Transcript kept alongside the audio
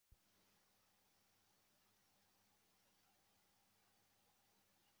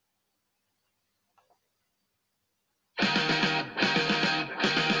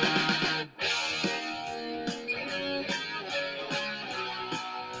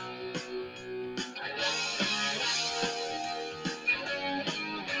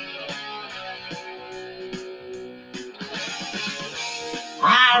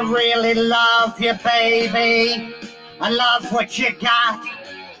I really love you, baby. I love what you got.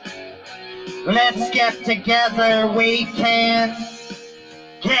 Let's get together, we can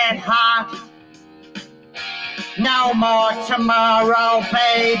get hot. No more tomorrow,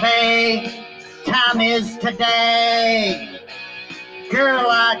 baby. Time is today. Girl,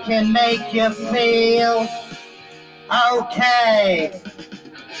 I can make you feel okay.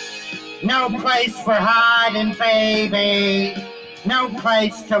 No place for hiding, baby. No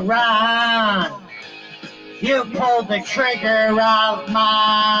place to run. You pulled the trigger of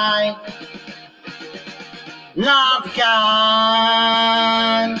my love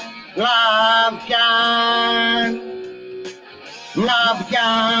gun. Love gun. Love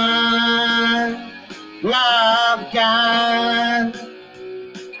gun. Love gun.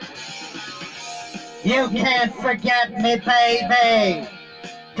 You can't forget me, baby.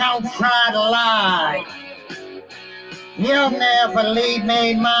 Don't try to lie. You'll never leave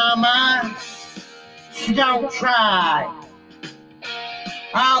me, mama. Don't try.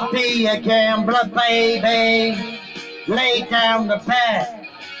 I'll be a gambler, baby. Lay down the bet.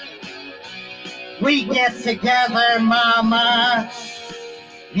 We get together, mama.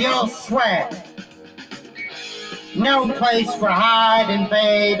 You'll sweat. No place for hiding,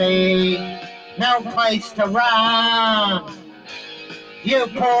 baby. No place to run. You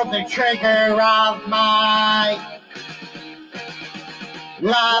pulled the trigger of my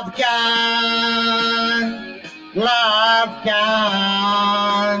love gun. Love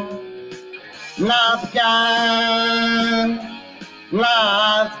gun. Love gun.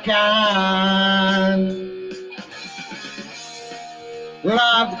 Love gun.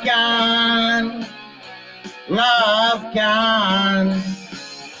 Love gun. Love gun.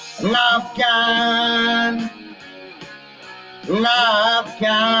 Love gun. Love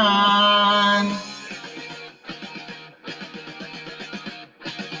gun.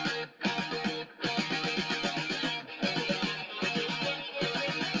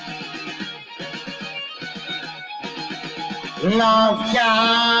 Love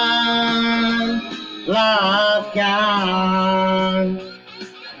gun. Love gun.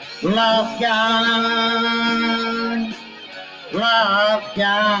 Love gun. Love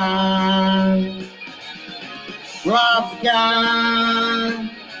gun. Love gun.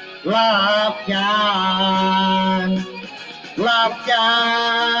 Love gun. Love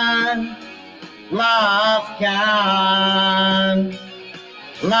gun. Love gun.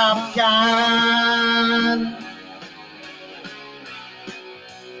 Love gun.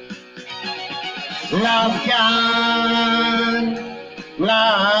 Love gun.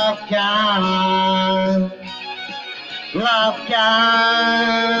 Love gun. Love gun.